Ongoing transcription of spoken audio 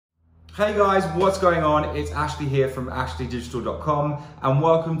Hey guys, what's going on? It's Ashley here from ashleydigital.com and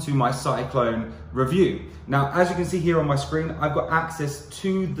welcome to my Cyclone review. Now, as you can see here on my screen, I've got access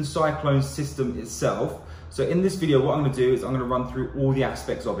to the Cyclone system itself. So in this video, what I'm going to do is I'm going to run through all the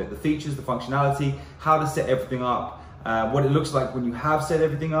aspects of it, the features, the functionality, how to set everything up, what it looks like when you have set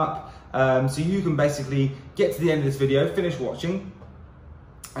everything up. So you can basically get to the end of this video, finish watching,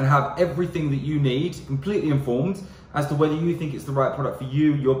 and have everything that you need completely informed as to whether you think it's the right product for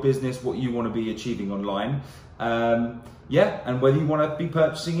you, your business, what you want to be achieving online. And whether you want to be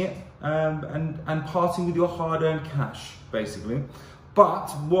purchasing it and parting with your hard-earned cash, basically. But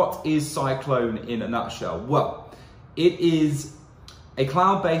what is Cyclone in a nutshell? Well, it is a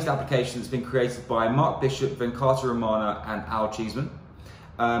cloud-based application that's been created by Mark Bishop, Venkata Ramana, and Al Cheeseman.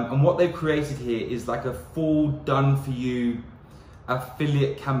 And what they've created here is like a full done-for-you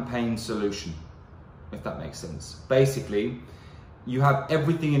affiliate campaign solution, if that makes sense. Basically, you have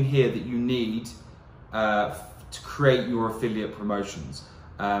everything in here that you need to create your affiliate promotions.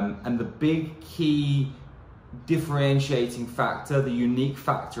 And the big key differentiating factor, the unique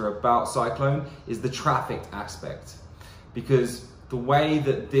factor about Cyclone is the traffic aspect. Because the way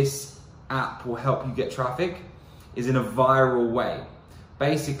that this app will help you get traffic is in a viral way.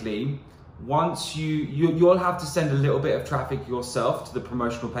 Basically, once you'll have to send a little bit of traffic yourself to the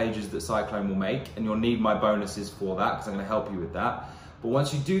promotional pages that Cyclone will make, and you'll need my bonuses for that because I'm going to help you with that. But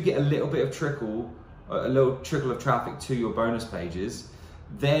once you do get a little trickle of traffic to your bonus pages,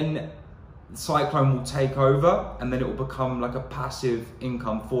 then Cyclone will take over, and then it will become like a passive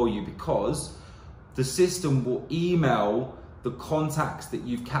income for you, because the system will email the contacts that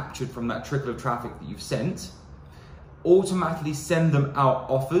you've captured from that trickle of traffic that you've sent, automatically send them out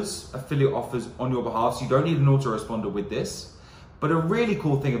offers, affiliate offers on your behalf, so you don't need an autoresponder with this. But a really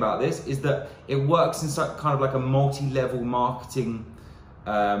cool thing about this is that it works in kind of like a multi-level marketing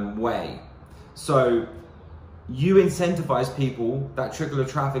way. So you incentivize people, that trickle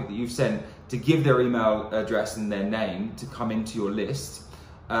of traffic that you've sent, to give their email address and their name to come into your list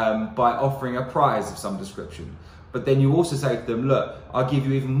by offering a prize of some description. But then you also say to them, look, I'll give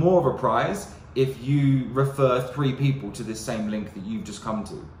you even more of a prize if you refer 3 people to this same link that you've just come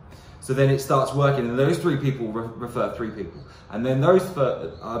to. So then it starts working, and those 3 people refer 3 people. And then those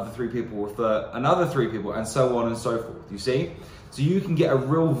other 3 people refer another 3 people, and so on and so forth, you see? So you can get a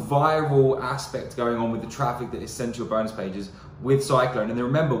real viral aspect going on with the traffic that is sent to your bonus pages with Cyclone. And then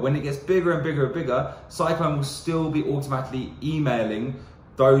remember, when it gets bigger and bigger and bigger, Cyclone will still be automatically emailing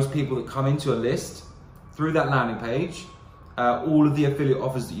those people that come into a list through that landing page, all of the affiliate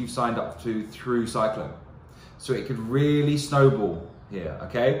offers that you've signed up to through Cyclone. So it could really snowball here,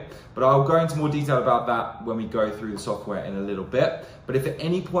 okay? But I'll go into more detail about that when we go through the software in a little bit. But if at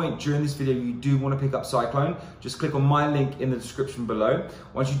any point during this video you do want to pick up Cyclone, just click on my link in the description below.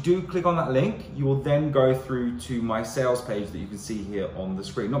 Once you do click on that link, you will then go through to my sales page that you can see here on the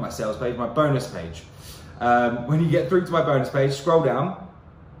screen. Not my sales page, my bonus page. When you get through to my bonus page, scroll down,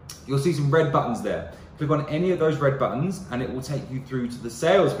 you'll see some red buttons there. Click on any of those red buttons and it will take you through to the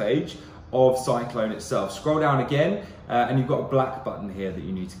sales page of Cyclone itself. Scroll down again and you've got a black button here that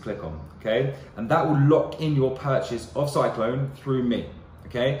you need to click on, okay? And that will lock in your purchase of Cyclone through me,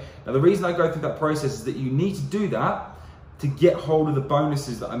 okay? Now the reason I go through that process is that you need to do that to get hold of the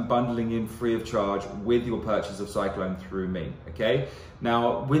bonuses that I'm bundling in free of charge with your purchase of Cyclone through me, okay?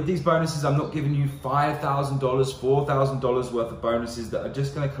 Now, with these bonuses, I'm not giving you $5,000, $4,000 worth of bonuses that are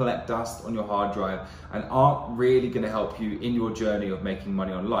just gonna collect dust on your hard drive and aren't really gonna help you in your journey of making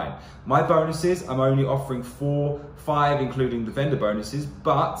money online. My bonuses, I'm only offering 4, 5, including the vendor bonuses,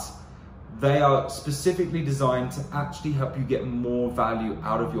 but they are specifically designed to actually help you get more value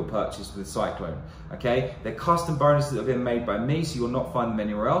out of your purchase with Cyclone, okay? They're custom bonuses that have been made by me, so you'll not find them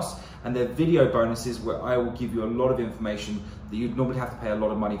anywhere else. And they're video bonuses where I will give you a lot of information that you'd normally have to pay a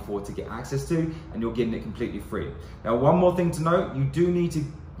lot of money for to get access to, and you're getting it completely free. Now, one more thing to note, you do need to,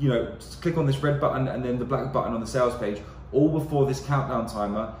 just click on this red button and then the black button on the sales page, all before this countdown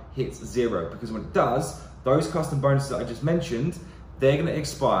timer hits 0, because when it does, those custom bonuses that I just mentioned, they're gonna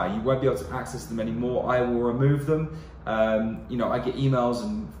expire. You won't be able to access them anymore. I will remove them. I get emails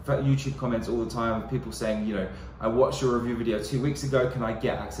and YouTube comments all the time of people saying, I watched your review video 2 weeks ago, can I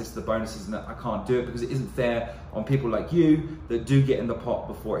get access to the bonuses? And I can't do it because it isn't fair on people like you that do get in the pot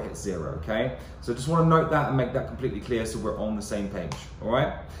before it hits 0, okay? So just wanna note that and make that completely clear so we're on the same page, all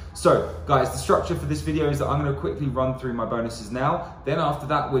right? So guys, the structure for this video is that I'm gonna quickly run through my bonuses now. Then after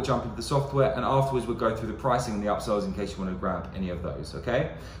that, we'll jump into the software, and afterwards we'll go through the pricing and the upsells in case you wanna grab any of those,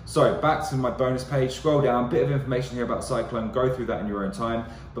 okay? So back to my bonus page, scroll down, bit of information here about Cyclone, go through that in your own time.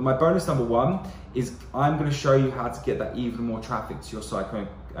 But my bonus number 1 is I'm gonna show you how to get that even more traffic to your Cyclone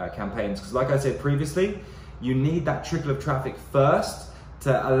campaigns. Because like I said previously, you need that trickle of traffic first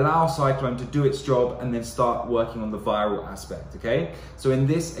to allow Cyclone to do its job and then start working on the viral aspect, okay? So in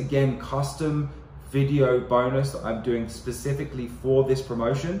this, again, custom video bonus that I'm doing specifically for this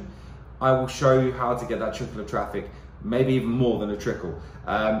promotion, I will show you how to get that trickle of traffic, maybe even more than a trickle,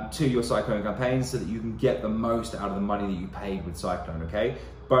 to your Cyclone campaigns so that you can get the most out of the money that you paid with Cyclone, okay?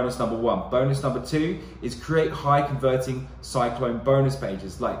 Bonus number one. Bonus number two is create high converting Cyclone bonus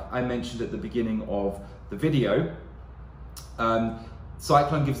pages. Like I mentioned at the beginning of the video,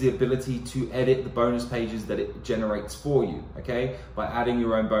 Cyclone gives the ability to edit the bonus pages that it generates for you, okay? By adding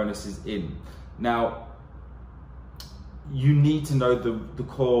your own bonuses in. Now, you need to know the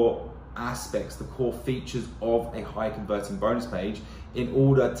core aspects, the core features of a high converting bonus page in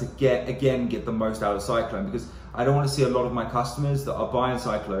order to get the most out of Cyclone, because I don't want to see a lot of my customers that are buying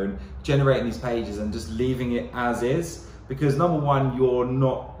Cyclone generating these pages and just leaving it as is, because number one, you're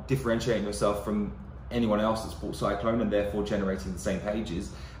not differentiating yourself from anyone else that's bought Cyclone and therefore generating the same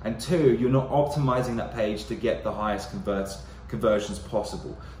pages, and two, you're not optimizing that page to get the highest conversions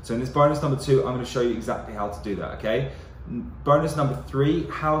possible. So in this bonus number two, I'm going to show you exactly how to do that, okay? Bonus number three,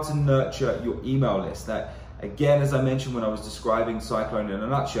 how to nurture your email list. That, again, as I mentioned when I was describing Cyclone in a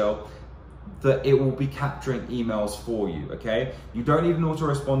nutshell, that it will be capturing emails for you, okay? You don't need an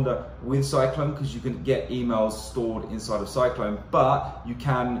autoresponder with Cyclone because you can get emails stored inside of Cyclone, but you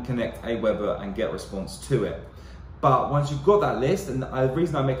can connect Aweber and get response to it. But once you've got that list, and the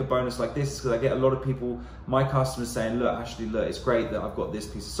reason I make a bonus like this is because I get a lot of people, my customers saying, look, Ashley, look, it's great that I've got this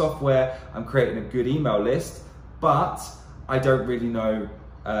piece of software, I'm creating a good email list, but I don't really know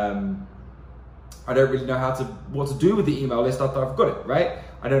what to do with the email list after I've got it, right?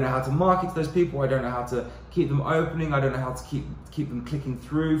 I don't know how to market to those people. I don't know how to keep them opening. I don't know how to keep them clicking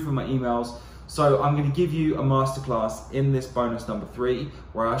through for my emails. So I'm going to give you a masterclass in this bonus number three,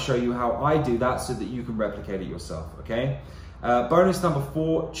 where I'll show you how I do that so that you can replicate it yourself, okay? Bonus number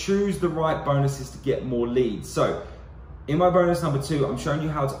four, choose the right bonuses to get more leads. So in my bonus number two, I'm showing you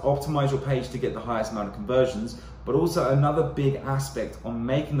how to optimize your page to get the highest amount of conversions, but also another big aspect on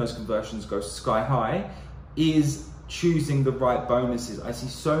making those conversions go sky high is choosing the right bonuses. I see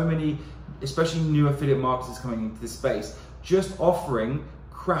so many, especially new affiliate marketers coming into this space, just offering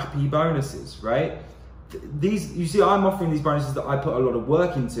crappy bonuses, right? You see, I'm offering these bonuses that I put a lot of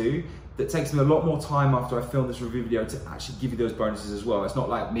work into, that takes me a lot more time after I film this review video to actually give you those bonuses as well. It's not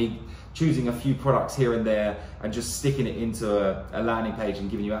like me choosing a few products here and there and just sticking it into a landing page and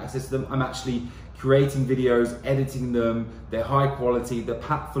giving you access to them. I'm actually creating videos, editing them, they're high quality, they're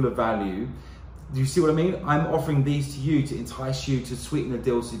packed full of value. Do you see what I mean? I'm offering these to you to entice you to sweeten the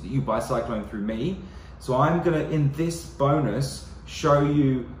deal so that you buy Cyclone through me. So I'm gonna, in this bonus, show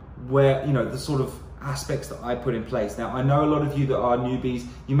you where, the sort of aspects that I put in place. Now, I know a lot of you that are newbies,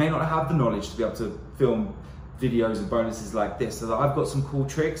 you may not have the knowledge to be able to film videos and bonuses like this. So that I've got some cool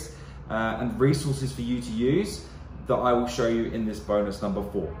tricks and resources for you to use that I will show you in this bonus number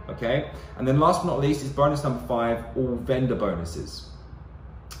four, okay? And then last but not least is bonus number five, all vendor bonuses.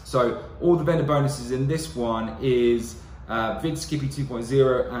 So all the vendor bonuses in this one is VidSkippy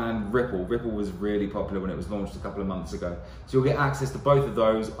 2.0 and Ripple. Ripple was really popular when it was launched a couple of months ago. So you'll get access to both of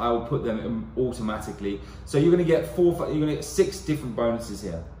those. I will put them in automatically. So you're gonna get 6 different bonuses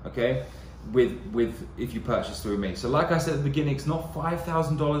here, okay? With if you purchase through me. So like I said at the beginning, it's not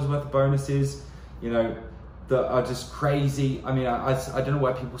 $5,000 worth of bonuses, that are just crazy. I mean, I don't know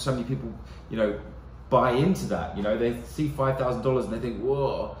why so many people, buy into that. They see $5,000 and they think,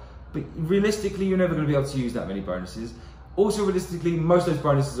 whoa. But realistically, you're never going to be able to use that many bonuses. Also, realistically, most of those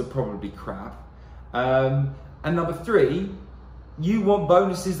bonuses are probably crap. And number three, you want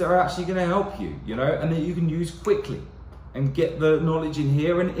bonuses that are actually going to help you, and that you can use quickly and get the knowledge in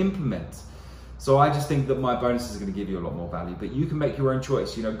here and implement. So I just think that my bonuses are going to give you a lot more value, but you can make your own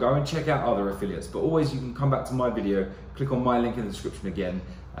choice. Go and check out other affiliates, but always you can come back to my video, click on my link in the description again,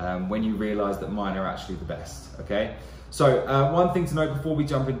 when you realize that mine are actually the best, okay? So one thing to note before we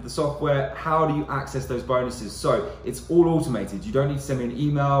jump into the software, how do you access those bonuses? So it's all automated. You don't need to send me an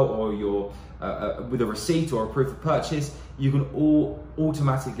email or with a receipt or a proof of purchase. You can all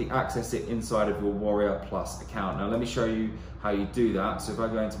automatically access it inside of your Warrior Plus account. Now let me show you how you do that. So if I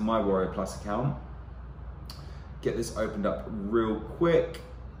go into my Warrior Plus account, get this opened up real quick.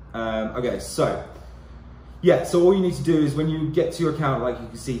 Okay, so yeah, so all you need to do is when you get to your account, like you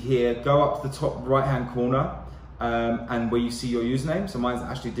can see here, go up to the top right-hand corner and where you see your username. So mine's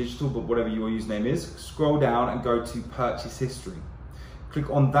Ashley Digital, but whatever your username is, scroll down and go to Purchase History. Click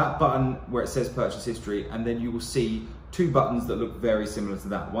on that button where it says Purchase History, and then you will see 2 buttons that look very similar to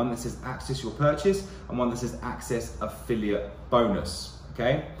that. One that says Access Your Purchase and one that says Access Affiliate Bonus. Okay.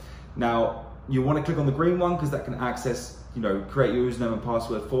 okay? Now, you want to click on the green one because that can access, you know, create your username and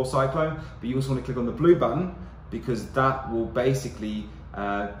password for Cyclone, but you also want to click on the blue button because that will basically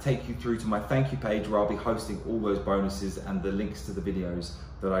take you through to my thank you page where I'll be hosting all those bonuses and the links to the videos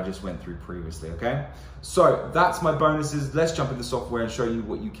that I just went through previously, okay? So that's my bonuses. Let's jump into software and show you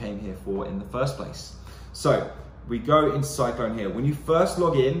what you came here for in the first place. So we go into Cyclone here. When you first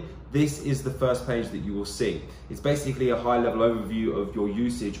log in, this is the first page that you will see. It's basically a high-level overview of your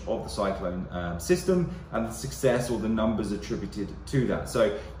usage of the Cyclone system and the success or the numbers attributed to that.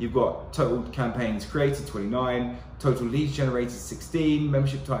 So you've got total campaigns created, 29, total leads generated, 16,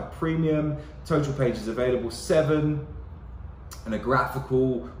 membership type premium, total pages available, 7, and a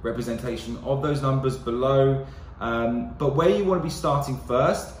graphical representation of those numbers below. But where you want to be starting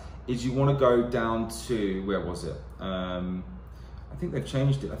first is you want to go down to, where was it? I think they've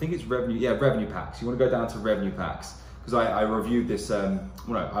changed it. I think it's revenue, yeah, revenue packs. You want to go down to revenue packs because I reviewed this,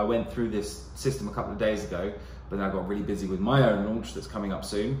 I went through this system a couple of days ago, but then I got really busy with my own launch that's coming up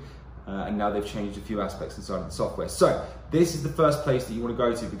soon. And now they've changed a few aspects inside of the software. So this is the first place that you want to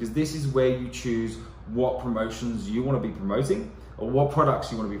go to because this is where you choose what promotions you want to be promoting or what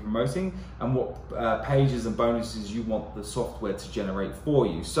products you want to be promoting and what pages and bonuses you want the software to generate for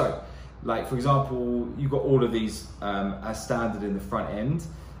you. So, like for example, you've got all of these as standard in the front end.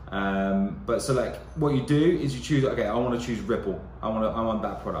 But so like what you do is you choose, okay, I want to choose Ripple. I want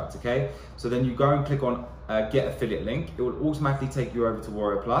that product, okay? So then you go and click on get affiliate link. It will automatically take you over to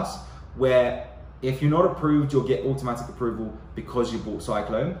Warrior Plus, where if you're not approved, you'll get automatic approval because you bought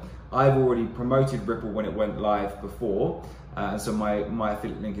Cyclone. I've already promoted Ripple when it went live before. And so my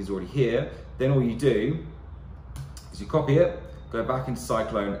affiliate link is already here. Then all you do is you copy it, go back into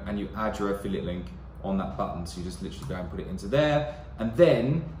Cyclone and you add your affiliate link on that button. So you just literally go and put it into there. And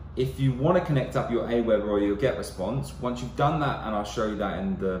then if you want to connect up your Aweber or your GetResponse, once you've done that, and I'll show you that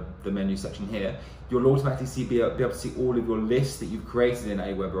in the menu section here, you'll automatically be able to see all of your lists that you've created in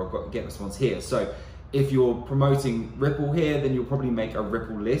Aweber or GetResponse here. So if you're promoting Ripple here, then you'll probably make a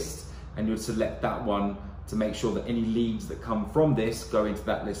Ripple list and you'll select that one to make sure that any leads that come from this go into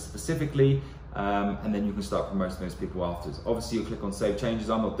that list specifically. And then you can start promoting those people afterwards. Obviously you'll click on save changes.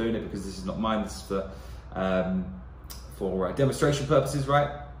 I'm not doing it because this is not mine, this is for demonstration purposes, right?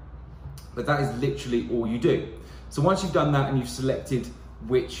 But that is literally all you do. So once you've done that and you've selected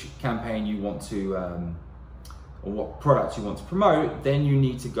which campaign you want to, or what product you want to promote, then you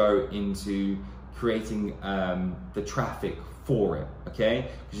need to go into creating the traffic for it, okay?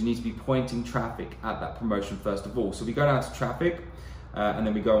 Because you need to be pointing traffic at that promotion first of all. So we go down to traffic, and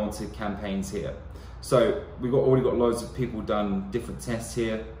then we go on to campaigns here. So we've already got loads of people done different tests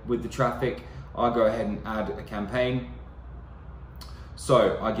here with the traffic. I'll go ahead and add a campaign.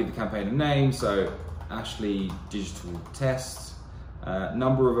 So I give the campaign a name, so Ashley Digital Test.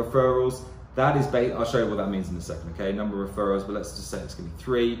 Number of referrals, that is I'll show you what that means in a second, okay? Number of referrals, but let's just say it's gonna be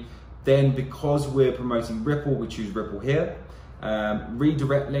 3. Then because we're promoting Ripple, we choose Ripple here.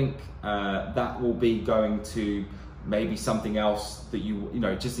 Redirect link, that will be going to maybe something else that you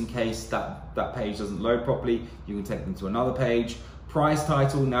know, just in case that page doesn't load properly, you can take them to another page. Prize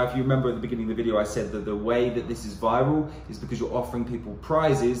title, now if you remember at the beginning of the video I said that the way that this is viral is because you're offering people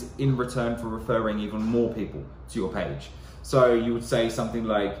prizes in return for referring even more people to your page. So you would say something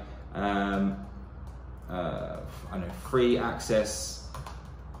like, I don't know, free access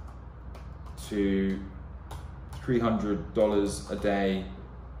to $300 a day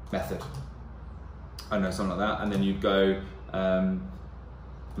method. I don't know, something like that. And then you'd go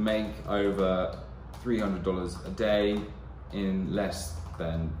make over $300 a day in less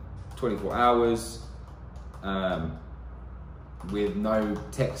than 24 hours with no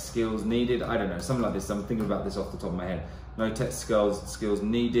tech skills needed. I don't know, something like this. I'm thinking about this off the top of my head. No tech skills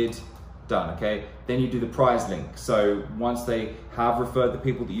needed, done, okay? Then you do the prize link. So once they have referred the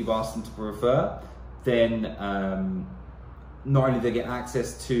people that you've asked them to refer, then not only do they get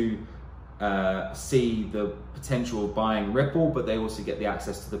access to see the potential of buying Ripple, but they also get the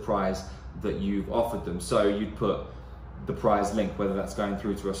access to the prize that you've offered them. So you'd put the prize link, whether that's going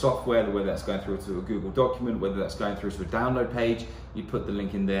through to a software, whether that's going through to a Google document, whether that's going through to a download page, you put the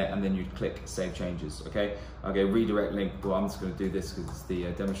link in there and then you'd click save changes, okay? Okay, redirect link, well I'm just gonna do this because it's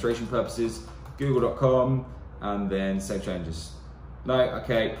the demonstration purposes, google.com and then save changes. No,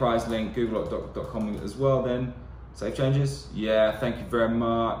 okay, prize link, google.com as well then, save changes, yeah, thank you very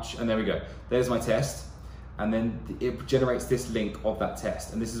much, and there we go. There's my test. And then it generates this link of that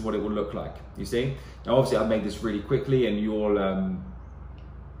test, and this is what it will look like, you see? Now obviously I've made this really quickly and you'll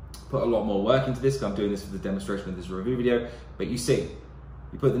put a lot more work into this because I'm doing this for the demonstration of this review video, but you see,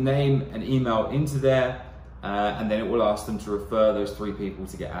 you put the name and email into there, and then it will ask them to refer those 3 people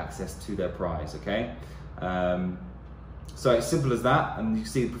to get access to their prize, okay? So it's simple as that, and you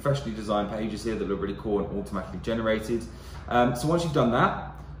see the professionally designed pages here that look really cool and automatically generated. So once you've done that,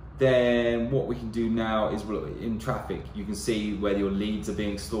 then what we can do now is in traffic, you can see where your leads are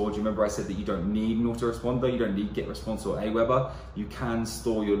being stored. You remember I said that you don't need an autoresponder, you don't need GetResponse or Aweber. You can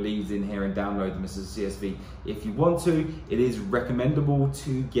store your leads in here and download them as a CSV if you want to. It is recommendable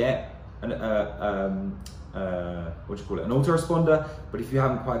to get an autoresponder, but if you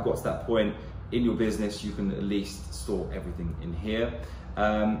haven't quite got to that point in your business, you can at least store everything in here.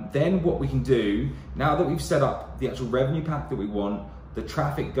 Then what we can do, now that we've set up the actual revenue pack that we want, the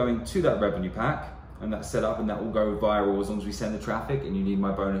traffic going to that revenue pack, and that's set up and that will go viral as long as we send the traffic, and you need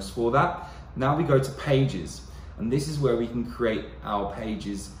my bonus for that. Now we go to pages, and this is where we can create our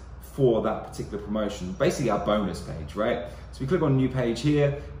pages for that particular promotion, basically our bonus page, right? So we click on new page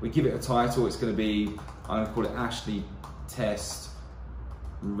here, we give it a title. It's going to be, I'm going to call it Ashley Test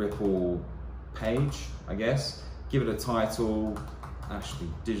Ripple Page, I guess. Give it a title, Ashley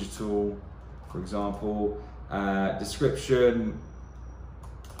Digital, for example. Description,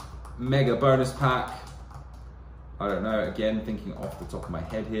 mega bonus pack. I don't know, again, thinking off the top of my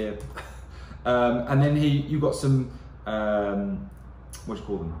head here. And then here you've got some, what do you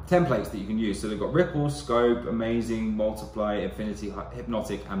call them? Templates that you can use. So they've got Ripple, Scope, Amazing, Multiply, Infinity,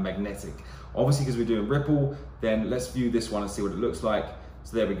 Hypnotic, and Magnetic. Obviously, because we're doing Ripple, then let's view this one and see what it looks like.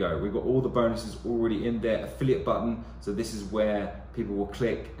 So there we go. We've got all the bonuses already in there. Affiliate button. So this is where people will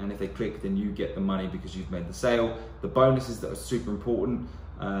click, and if they click, then you get the money because you've made the sale. The bonuses that are super important.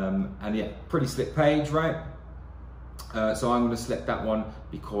 And yeah, pretty slick page, right? So I'm going to select that one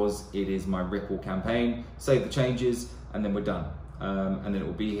because it is my Ripple campaign. Save the changes, and then we're done. And then it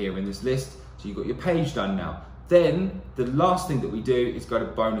will be here in this list. So you've got your page done now. Then the last thing that we do is go to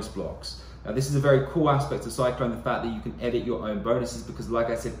bonus blocks. Now this is a very cool aspect of Cyclone, the fact that you can edit your own bonuses, because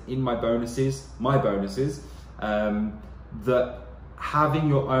like I said, in my bonuses, that having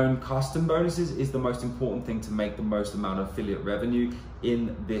your own custom bonuses is the most important thing to make the most amount of affiliate revenue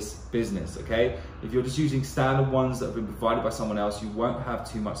in this business, okay? If you're just using standard ones that have been provided by someone else, you won't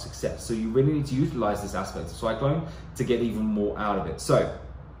have too much success. So you really need to utilize this aspect of Cyclone to get even more out of it. So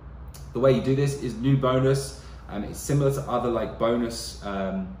the way you do this is new bonus, and it's similar to other like bonus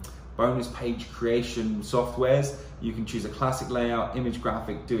page creation softwares. You can choose a classic layout, image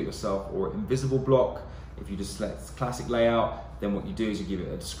graphic, do it yourself, or invisible block. If you just select classic layout, then what you do is you give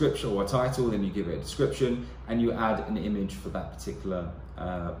it a description or a title, then you give it a description, and you add an image for that particular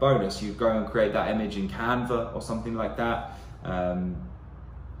bonus. You go and create that image in Canva or something like that. Can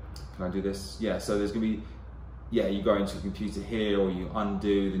I do this? Yeah, so there's gonna be, yeah, you go into the computer here, or you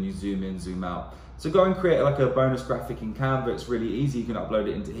undo, then you zoom in, zoom out. So go and create like a bonus graphic in Canva. It's really easy. You can upload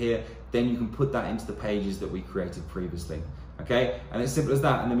it into here. Then you can put that into the pages that we created previously. Okay, and it's simple as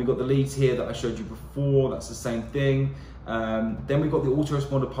that. And then we've got the leads here that I showed you before. That's the same thing. Then we've got the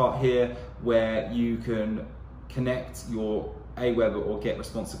autoresponder part here, where you can connect your Aweber or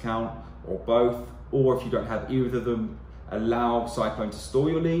GetResponse account, or both. Or if you don't have either of them, allow Cyclone to store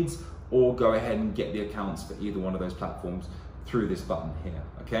your leads, or go ahead and get the accounts for either one of those platforms through this button here,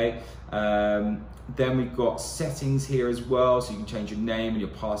 okay? Then we've got settings here as well, so you can change your name and your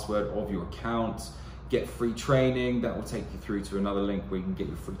password of your account. Get free training, that will take you through to another link where you can get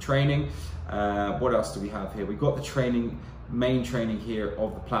your free training. What else do we have here? We've got the training, main training here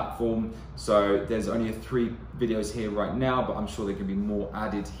of the platform. So there's only 3 videos here right now, but I'm sure there can be more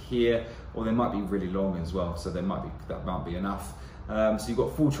added here, or they might be really long as well, so that might be enough. So you've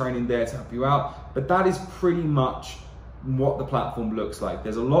got full training there to help you out, but that is pretty much what the platform looks like.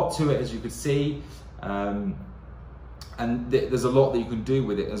 There's a lot to it, as you can see, and there's a lot that you can do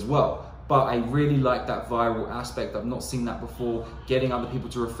with it as well. But I really like that viral aspect. I've not seen that before. Getting other people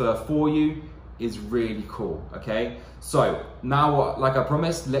to refer for you is really cool, okay? So now, like I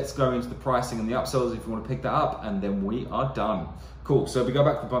promised, let's go into the pricing and the upsells if you want to pick that up, and then we are done. Cool, so we go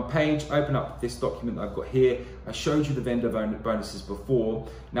back to my page, open up this document that I've got here. I showed you the vendor bonuses before.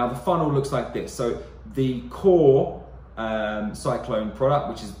 Now the funnel looks like this. So the core Cyclone product,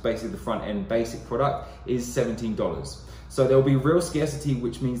 which is basically the front end basic product, is $17. So there will be real scarcity,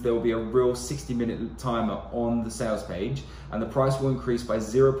 which means there will be a real 60-minute timer on the sales page, and the price will increase by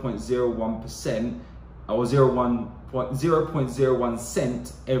 0.01% or 0.01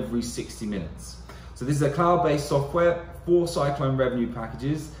 cent every 60 minutes. So this is a cloud-based software for Cyclone revenue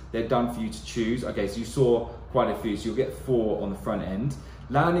packages. They're done for you to choose. Okay, so you saw quite a few, so you'll get 4 on the front end.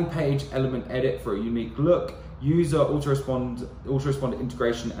 Landing page element edit for a unique look, user autoresponder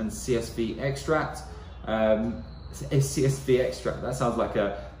integration, and CSV extract. A CSV extract, that sounds like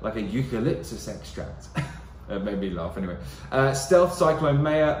a eucalyptus extract. It made me laugh anyway. Stealth Cyclone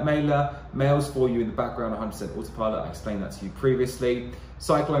mailer mails for you in the background, 100% autopilot. I explained that to you previously.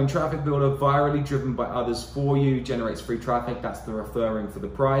 Cyclone traffic builder, virally driven by others for you, generates free traffic. That's the referring for the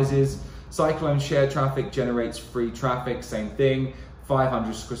prizes. Cyclone share traffic generates free traffic, same thing.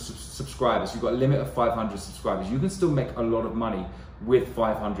 500 subscribers. You've got a limit of 500 subscribers. You can still make a lot of money with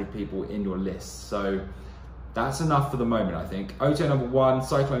 500 people in your list. So that's enough for the moment, I think. Auto number 1,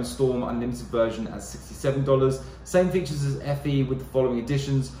 Cyclone Storm Unlimited version at $67. Same features as FE with the following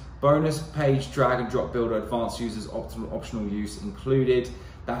additions. Bonus page drag and drop builder, advanced users, optional use included.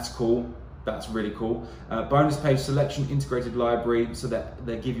 That's cool. That's really cool. Bonus page selection, integrated library, so that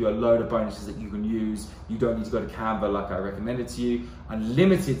they give you a load of bonuses that you can use. You don't need to go to Canva like I recommended to you.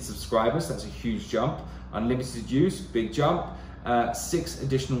 Unlimited subscribers, that's a huge jump. Unlimited use, big jump. 6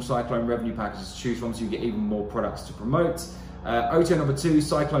 additional Cyclone revenue packages to choose from, so you get even more products to promote. Auto number 2,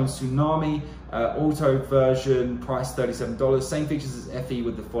 Cyclone Tsunami, auto version, price $37. Same features as FE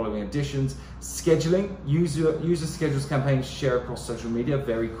with the following additions. Scheduling, user schedules campaigns to share across social media,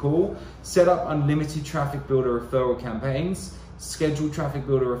 very cool. Set up unlimited traffic builder referral campaigns, schedule traffic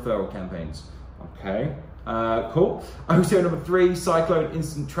builder referral campaigns. Okay. Cool. Auto number 3, Cyclone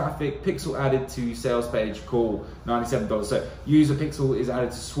instant traffic, pixel added to sales page, cool, $97. So user pixel is added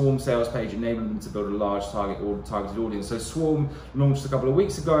to Swarm sales page, enabling them to build a large targeted audience. So Swarm launched a couple of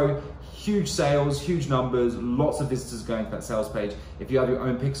weeks ago, huge sales, huge numbers, lots of visitors going to that sales page. If you have your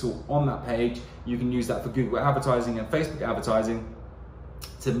own pixel on that page, you can use that for Google advertising and Facebook advertising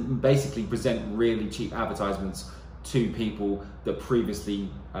to basically present really cheap advertisements to people that previously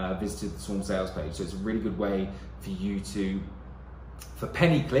visited the Swarm sales page. So it's a really good way for you to, for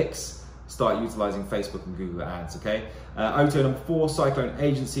penny clicks, start utilizing Facebook and Google ads, okay? Auto number 4, Cyclone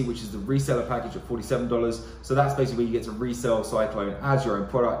Agency, which is the reseller package at $47. So that's basically where you get to resell Cyclone as your own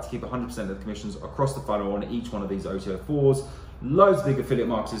product, keep 100% of the commissions across the funnel on each one of these Auto 4s. Loads of big affiliate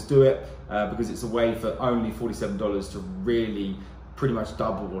marketers do it because it's a way for only $47 to really pretty much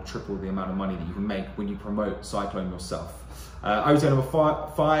double or triple the amount of money that you can make when you promote Cyclone yourself. Auto number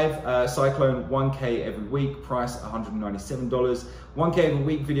 5, Cyclone 1K every week, price $197. 1K every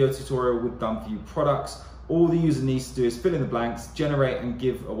week video tutorial with done for you products. All the user needs to do is fill in the blanks, generate and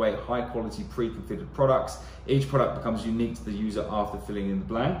give away high quality pre-configured products. Each product becomes unique to the user after filling in the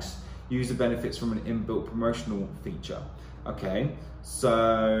blanks. User benefits from an inbuilt promotional feature. Okay,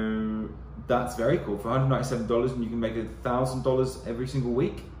 so that's very cool. For $197, and you can make $1,000 every single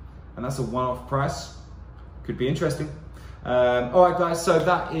week, and that's a one-off price. Could be interesting. All right, guys, so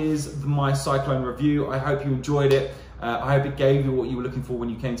that is my Cyclone review. I hope you enjoyed it. I hope it gave you what you were looking for when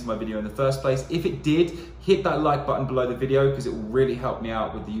you came to my video in the first place. If it did, hit that like button below the video because it will really help me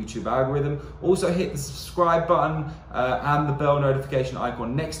out with the YouTube algorithm. Also hit the subscribe button and the bell notification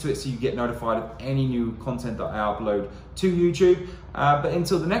icon next to it so you get notified of any new content that I upload to YouTube. But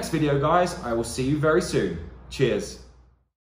until the next video, guys, I will see you very soon. Cheers.